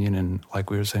different opinion, and like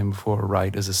we were saying before,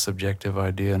 right is a subjective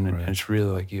idea, and it's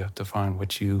really like you have to find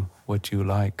what you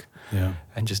like,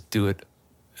 and just do it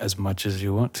as much as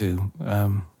you want to.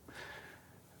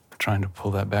 Trying to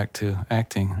pull that back to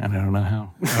acting, and I don't know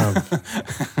how.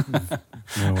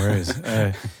 No worries.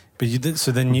 But you did.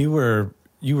 So then you were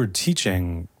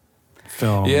teaching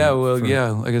film. Yeah,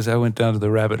 like I said, I went down to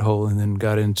the rabbit hole and then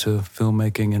got into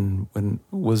filmmaking, and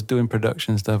was doing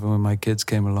production stuff. And when my kids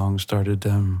came along, started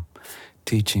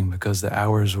teaching because the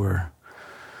hours were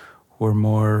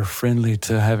more friendly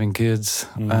to having kids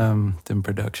than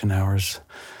production hours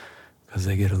because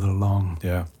they get a little long.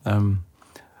 Yeah.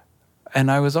 And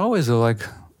I was always like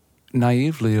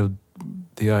naively of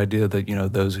the idea that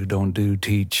those who don't do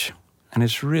teach. And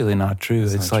it's really not true.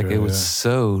 It's like true, it was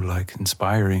so like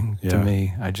inspiring to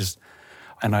me. I do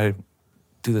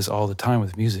this all the time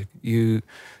with music. You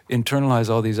internalize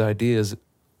all these ideas,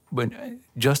 but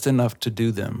just enough to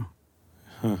do them,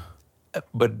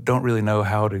 but don't really know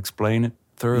how to explain it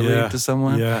thoroughly to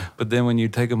someone. Yeah. But then when you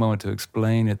take a moment to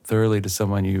explain it thoroughly to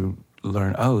someone, you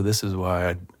learn, oh, this is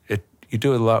why you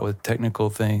do it a lot with technical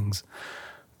things,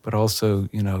 but also,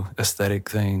 aesthetic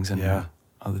things and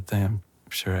other things. I'm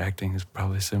sure acting is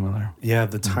probably similar. Yeah,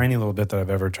 the tiny little bit that I've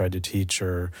ever tried to teach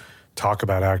or talk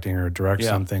about acting or direct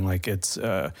something, like it's,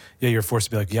 you're forced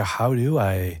to be like, how do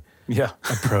I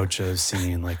approach a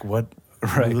scene? Like what?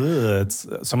 Right. It's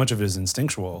so much of it is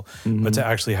instinctual, but to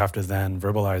actually have to then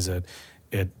verbalize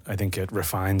it, I think it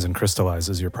refines and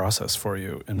crystallizes your process for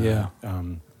you. And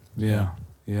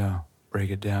break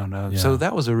it down. So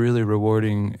that was a really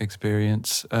rewarding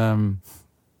experience.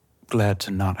 Glad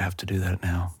to not have to do that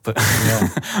now, but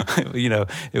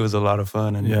it was a lot of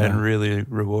fun and really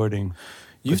rewarding.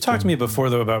 You've talked to me before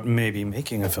though about maybe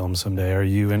making a film someday. Are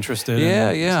you interested?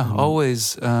 Yeah,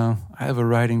 always. I have a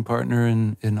writing partner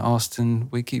in Austin.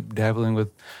 We keep dabbling with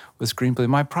screenplay.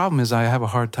 My problem is I have a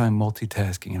hard time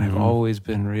multitasking, and I've always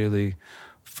been really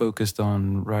focused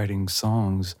on writing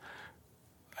songs,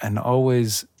 and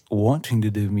always wanting to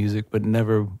do music, but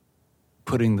never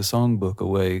putting the songbook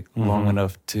away long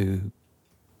enough to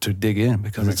dig in,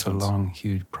 because it's a long,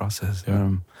 huge process.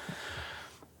 Yeah.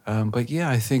 But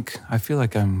I feel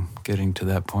like I'm getting to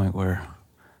that point where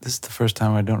this is the first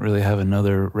time I don't really have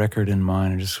another record in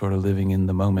mind. I'm just sort of living in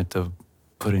the moment of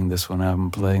putting this one out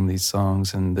and playing these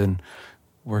songs, and then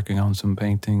working on some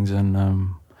paintings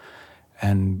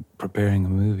and preparing a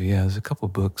movie. Yeah, there's a couple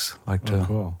books like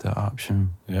the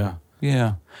option. Yeah.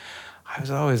 I was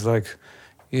always like,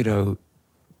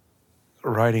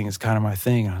 writing is kind of my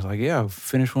thing. And I was like,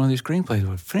 finish one of these screenplays.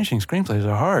 But finishing screenplays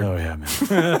are hard. Oh, yeah, man.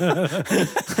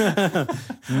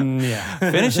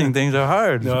 Finishing things are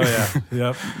hard. Oh, yeah.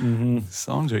 Yep. Mm-hmm.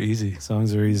 Songs are easy.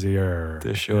 Songs are easier.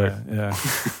 They're short. Yeah.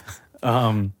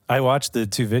 I watched the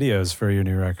 2 videos for your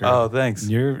new record. Oh, thanks.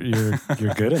 You're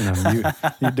good in them.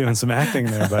 You're doing some acting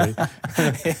there, buddy.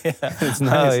 It's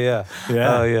nice. Oh, yeah.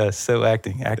 Oh, yeah. So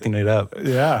acting it up.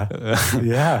 Yeah.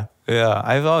 Yeah.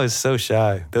 I'm always so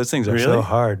shy. Those things are so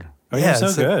hard. Oh, you're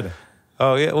so good.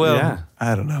 Oh, yeah. Well,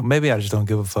 I don't know. Maybe I just don't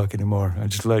give a fuck anymore. I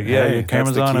just like, your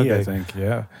camera's that's the on. key, Okay. I think.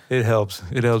 Yeah. It helps.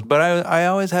 But I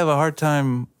always have a hard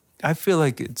time. I feel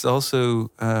like it's also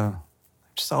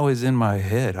just always in my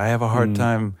head. I have a hard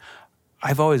time.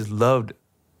 I've always loved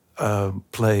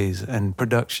plays and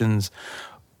productions,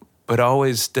 but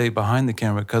always stay behind the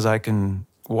camera because I can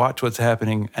watch what's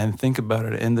happening and think about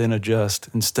it and then adjust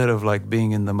instead of like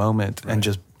being in the moment and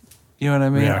just, you know what I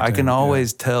mean? Reacting, I can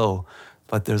always tell,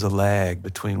 but there's a lag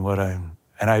between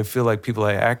and I feel like people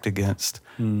I act against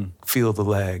feel the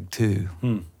lag too.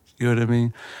 You know what I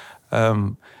mean?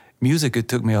 Music, it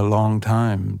took me a long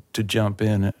time to jump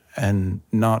in and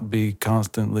not be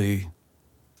constantly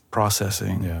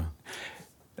processing. Yeah.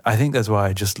 I think that's why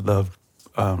I just loved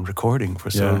recording for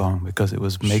so long, because it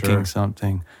was making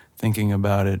something, thinking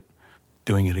about it,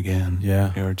 doing it again,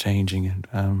 or changing it.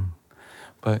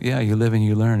 But you live and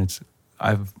you learn.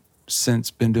 I've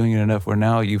since been doing it enough where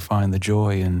now you find the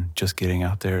joy in just getting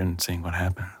out there and seeing what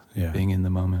happens, being in the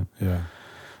moment. Yeah.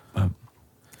 But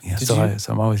so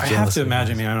I'm always jealous. I have to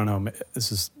imagine, I don't know,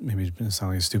 this is maybe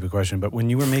sounding like a stupid question, but when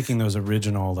you were making those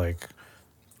original like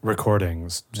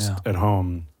recordings just at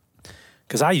home,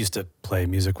 because I used to play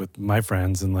music with my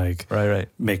friends and like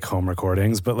make home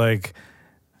recordings, but like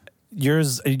were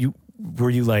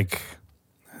you like,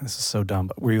 this is so dumb,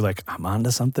 but were you like, I'm onto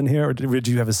something here? Or did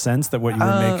you have a sense that what you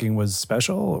were making was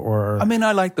special? Or I mean,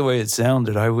 I liked the way it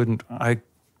sounded. I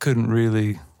couldn't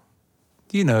really,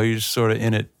 you're just sort of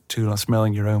in it too,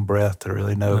 smelling your own breath to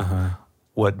really know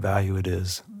what value it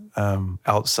is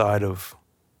outside of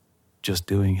just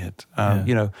doing it. I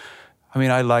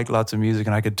mean, I liked lots of music,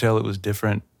 and I could tell it was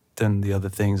different than the other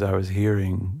things I was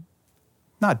hearing.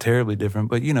 Not terribly different,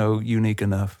 but, unique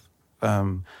enough.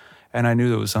 And I knew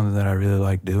that was something that I really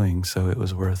liked doing, so it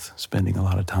was worth spending a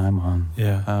lot of time on.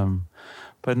 Yeah.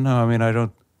 But no, I mean, I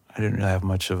didn't really have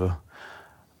much of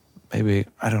maybe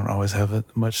I don't always have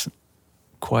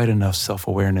quite enough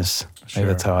self-awareness. Sure.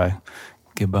 Maybe that's how I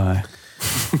get by.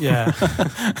 Yeah.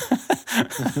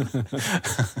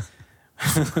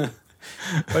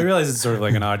 I realize it's sort of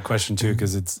like an odd question too,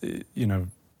 because it's,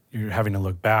 you're having to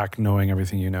look back knowing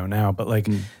everything you know now, but like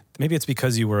maybe it's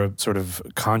because you were sort of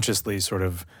consciously sort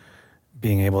of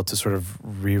being able to sort of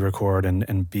re-record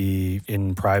and be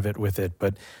in private with it.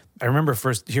 But I remember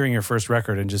first hearing your first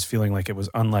record and just feeling like it was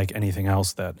unlike anything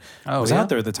else that was out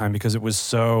there at the time, because it was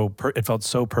it felt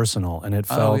so personal, and it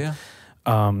felt, it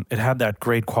had that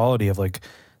great quality of like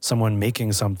someone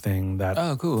making something that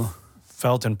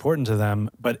felt important to them,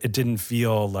 but it didn't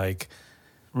feel like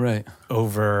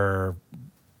over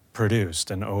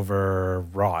produced and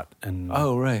overwrought. And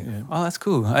Oh, right. Oh, that's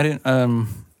cool. I didn't.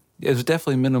 It was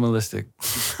definitely minimalistic,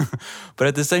 but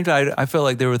at the same time, I felt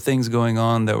like there were things going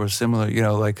on that were similar. You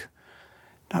know, like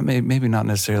maybe not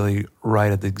necessarily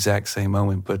right at the exact same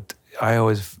moment, but I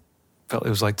always felt it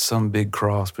was like some big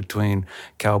cross between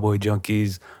Cowboy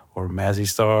Junkies or Mazzy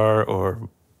Star or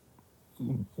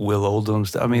Will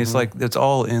Oldham's. I mean, it's like it's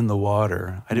all in the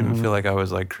water. I didn't feel like I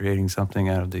was like creating something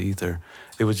out of the ether.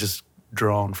 It was just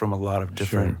drawn from a lot of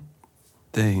different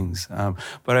things.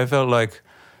 But I felt like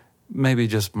maybe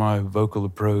just my vocal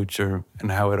approach and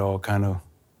how it all kind of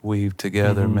weaved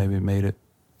together maybe made it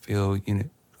feel,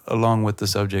 along with the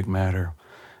subject matter,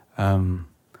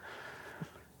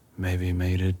 maybe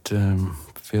made it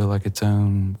feel like its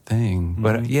own thing.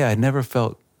 But yeah, it never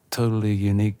felt totally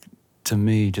unique to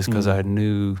me just because I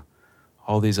knew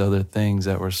all these other things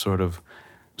that were sort of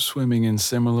swimming in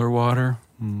similar water.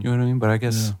 You know what I mean? But I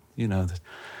guess,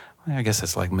 I guess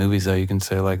it's like movies, though. You can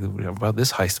say like about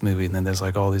this heist movie, and then there's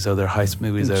like all these other heist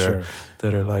movies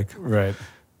that are like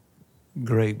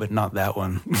great, but not that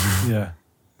one. Yeah.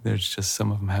 There's just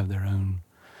some of them have their own.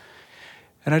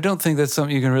 And I don't think that's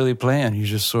something you can really plan. You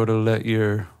just sort of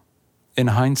in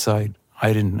hindsight,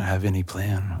 I didn't have any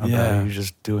plan about it. You're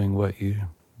just doing what you.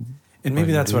 And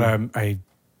maybe that's what I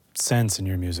sense in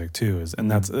your music too,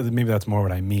 maybe that's more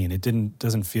what I mean. It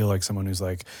doesn't feel like someone who's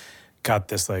like got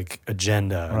this like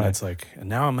agenda, and it's like, and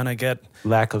now I'm gonna get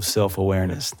lack of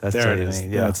self-awareness. That's there what it I is.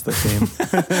 mean. Yeah, that's the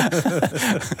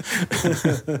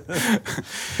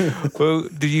theme. Well,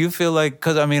 do you feel like?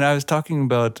 Because I mean, I was talking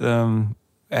about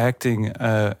acting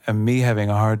and me having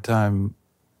a hard time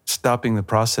stopping the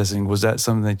processing. Was that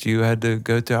something that you had to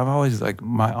go through? I'm always like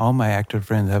all my actor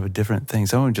friends have a different thing.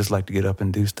 Some of them just like to get up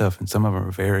and do stuff, and some of them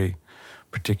are very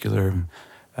particular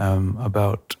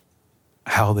about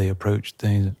how they approach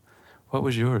things. What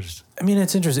was yours? I mean,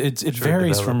 it's interesting. It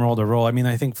varies from role to role. I mean,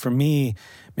 I think for me,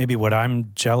 maybe what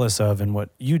I'm jealous of and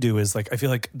what you do is like, I feel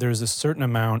like there's a certain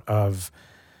amount of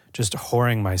just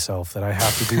whoring myself that I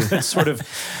have to do. That's sort of...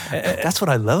 That's what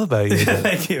I love about you.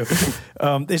 Thank you.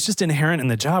 It's just inherent in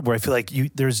the job where I feel like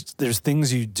there's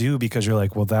things you do because you're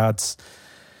like, well, that's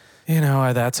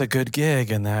a good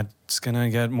gig and that's going to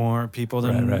get more people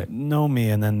to know me.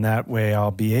 And then that way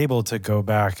I'll be able to go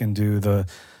back and do the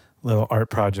little art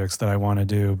projects that I want to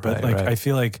do. But I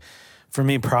feel like for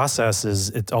me,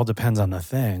 it all depends on the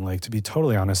thing. Like, to be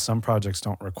totally honest, some projects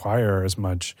don't require as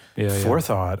much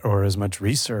forethought or as much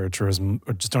research or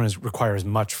just don't require as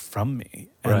much from me.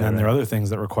 And then there are other things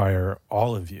that require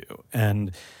all of you.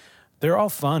 And they're all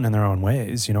fun in their own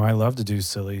ways. I love to do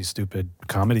silly, stupid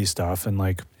comedy stuff. And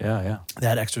like,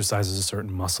 that exercises a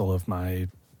certain muscle of my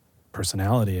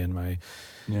personality and my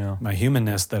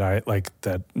humanness that I like,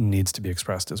 that needs to be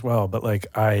expressed as well. But like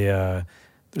there's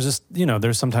just,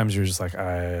 there's sometimes you're just like,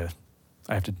 I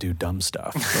have to do dumb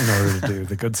stuff in order to do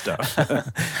the good stuff.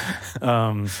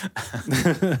 But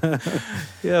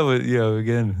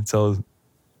again,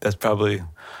 that's probably,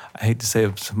 I hate to say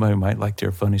it, somebody might like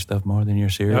your funny stuff more than your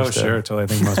serious stuff. Oh, sure, totally. I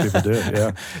think most people do,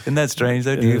 yeah. Isn't that strange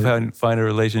though? Do you find a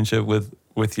relationship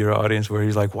with your audience where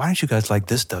he's like, why don't you guys like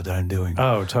this stuff that I'm doing?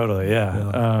 Oh, totally,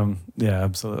 yeah. Yeah,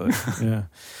 absolutely, yeah.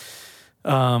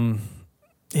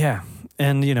 Yeah,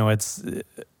 and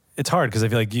it's hard because I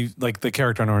feel like the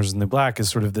character on Orange is the New Black is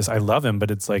sort of this, I love him,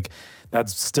 but it's like,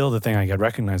 that's still the thing I get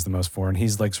recognized the most for, and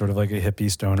he's like sort of like a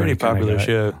hippie stoner. Pretty popular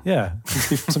show. Yeah,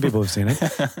 some people have seen it,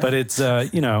 but it's, I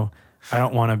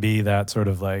don't want to be that sort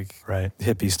of like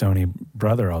hippie stony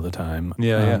brother all the time.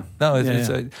 No,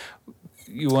 it's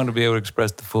you want to be able to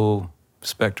express the full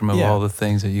spectrum of all the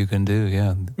things that you can do.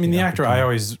 Yeah. I mean, the actor I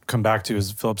always come back to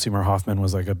is Philip Seymour Hoffman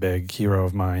was like a big hero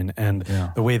of mine. And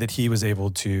the way that he was able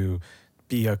to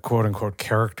be a quote unquote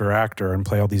character actor and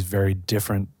play all these very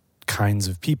different kinds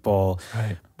of people.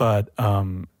 Right. But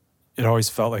it always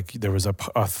felt like there was a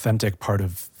authentic part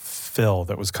of Phil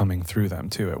that was coming through them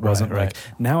too. It wasn't like,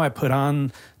 now I put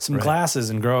on some glasses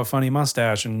and grow a funny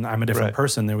mustache and I'm a different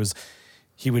person.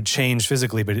 He would change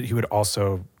physically, but he would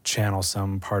also channel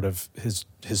some part of his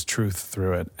truth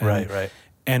through it. And,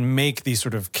 and make these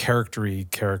sort of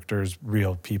characters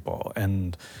real people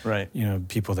and,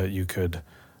 people that you could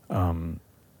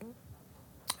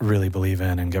really believe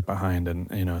in and get behind and,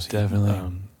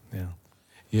 definitely.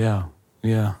 Yeah.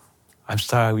 I'm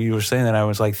sorry, you were saying that, I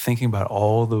was like thinking about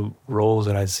all the roles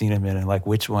that I'd seen him in and like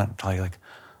which one, like,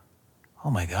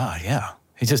 oh my God, yeah.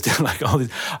 He just did like all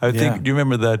these, I think, do you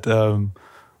remember that,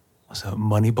 was it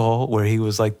Moneyball, where he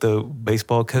was like the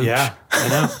baseball coach? Yeah, I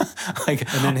know. Like,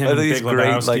 and then him all and these Big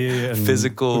great like Lebowski and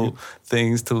physical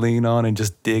things to lean on and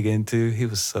just dig into. He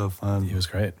was so fun. He was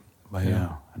great. But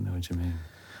yeah, I know what you mean.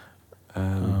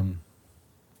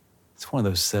 It's one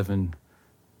of those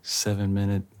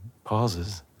 7-minute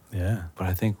pauses. Yeah. But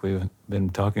I think we've been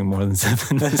talking more than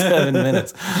 7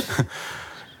 minutes.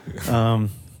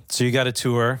 So you got a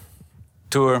tour,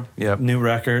 Yep. new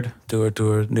record.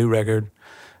 Tour, new record.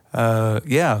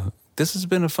 Yeah, this has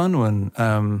been a fun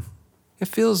one. It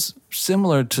feels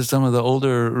similar to some of the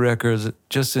older records,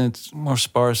 just it's more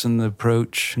sparse in the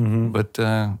approach, but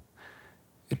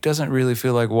it doesn't really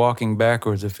feel like walking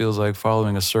backwards. It feels like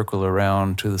following a circle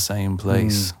around to the same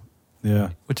place, Yeah.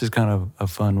 which is kind of a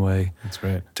fun way That's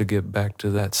great. to get back to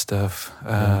that stuff.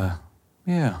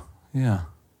 Yeah.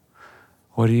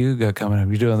 What do you got coming up?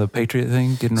 You doing the Patriot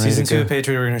thing? Getting ready Season to 2 go? of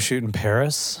Patriot, we're going to shoot in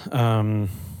Paris.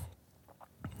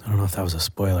 I don't know if that was a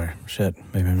spoiler. Shit,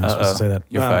 maybe I'm not supposed to say that.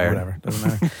 You're fired. Whatever,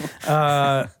 doesn't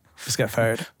matter. Just got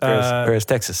fired. Paris,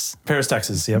 Texas. Paris,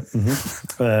 Texas, yep.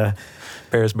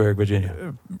 Harrisburg,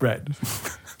 Virginia. Right.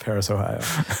 Paris, Ohio.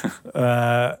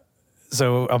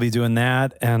 So I'll be doing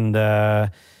that. And I'm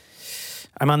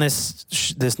on this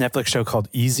Netflix show called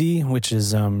Easy, which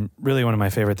is really one of my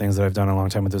favorite things that I've done in a long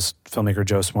time with this filmmaker,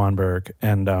 Joe Swanberg.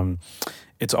 And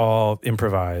it's all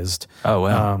improvised. Oh,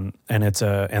 wow. And it's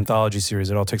an anthology series.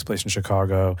 It all takes place in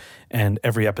Chicago. And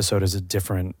every episode is a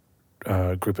different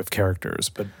group of characters.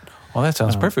 But Well, that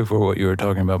sounds perfect for what you were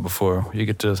talking about before. You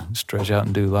get to stretch out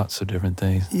and do lots of different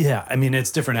things. yeah, I mean, it's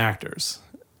different actors.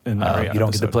 In every you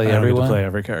don't get to episode. play I don't get everyone? to play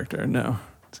every character, no.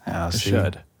 I I see.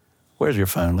 should. Where's your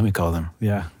phone? Let me call them.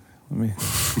 Yeah. Let me.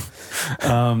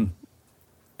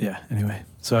 Yeah. Anyway,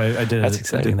 so I did. That's I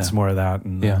exciting, did though. some more of that,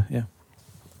 and Yeah. yeah.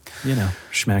 You know,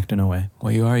 schmacked in a way.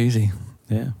 Well, you are easy.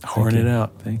 Yeah. Horn Thank it you.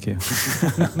 out. Thank you.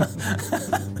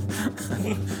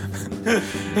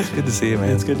 It's good to see you, man.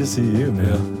 It's good to see you,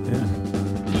 man.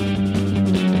 Yeah.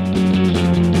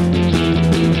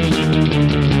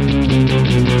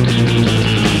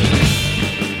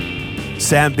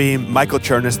 Sam Beam, Michael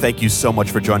Chernus, thank you so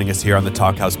much for joining us here on the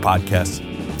Talk House podcast.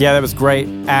 Yeah, that was great.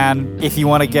 And if you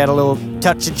want to get a little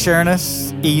touch of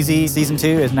Chernus, Easy Season 2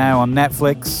 is now on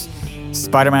Netflix.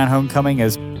 Spider-Man Homecoming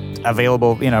is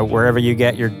available, wherever you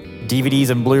get your DVDs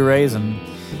and Blu-rays and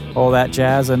all that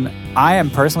jazz. And I am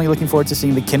personally looking forward to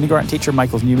seeing The Kindergarten Teacher,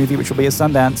 Michael's new movie, which will be at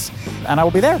Sundance. And I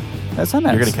will be there at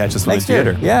Sundance. You're going to catch this one in next year.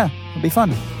 theater. Yeah, it'll be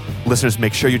fun. Listeners,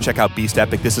 make sure you check out Beast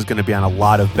Epic. This is going to be on a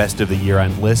lot of best of the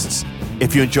year-end lists.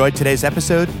 If you enjoyed today's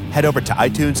episode, head over to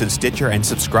iTunes and Stitcher and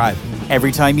subscribe.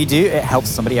 Every time you do, it helps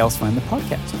somebody else find the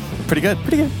podcast. Pretty good.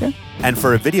 Pretty good, yeah. And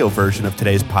for a video version of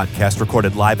today's podcast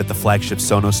recorded live at the flagship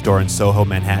Sonos store in Soho,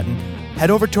 Manhattan,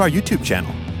 head over to our YouTube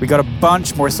channel. We got a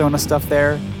bunch more Sonos stuff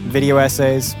there, video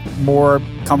essays, more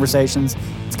conversations.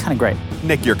 It's kind of great.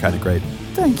 Nick, you're kind of great.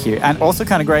 Thank you. And also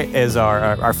kind of great is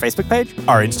our Facebook page,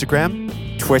 Our Instagram,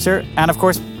 Twitter, and of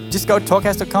course, just go to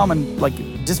talkcast.com and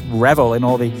just revel in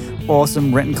all the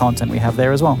awesome written content we have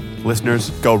there as well. listeners,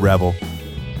 go revel.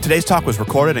 Today's talk was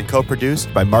recorded and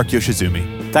co-produced by Mark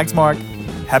Yoshizumi. Thanks, Mark.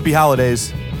 Happy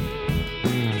holidays.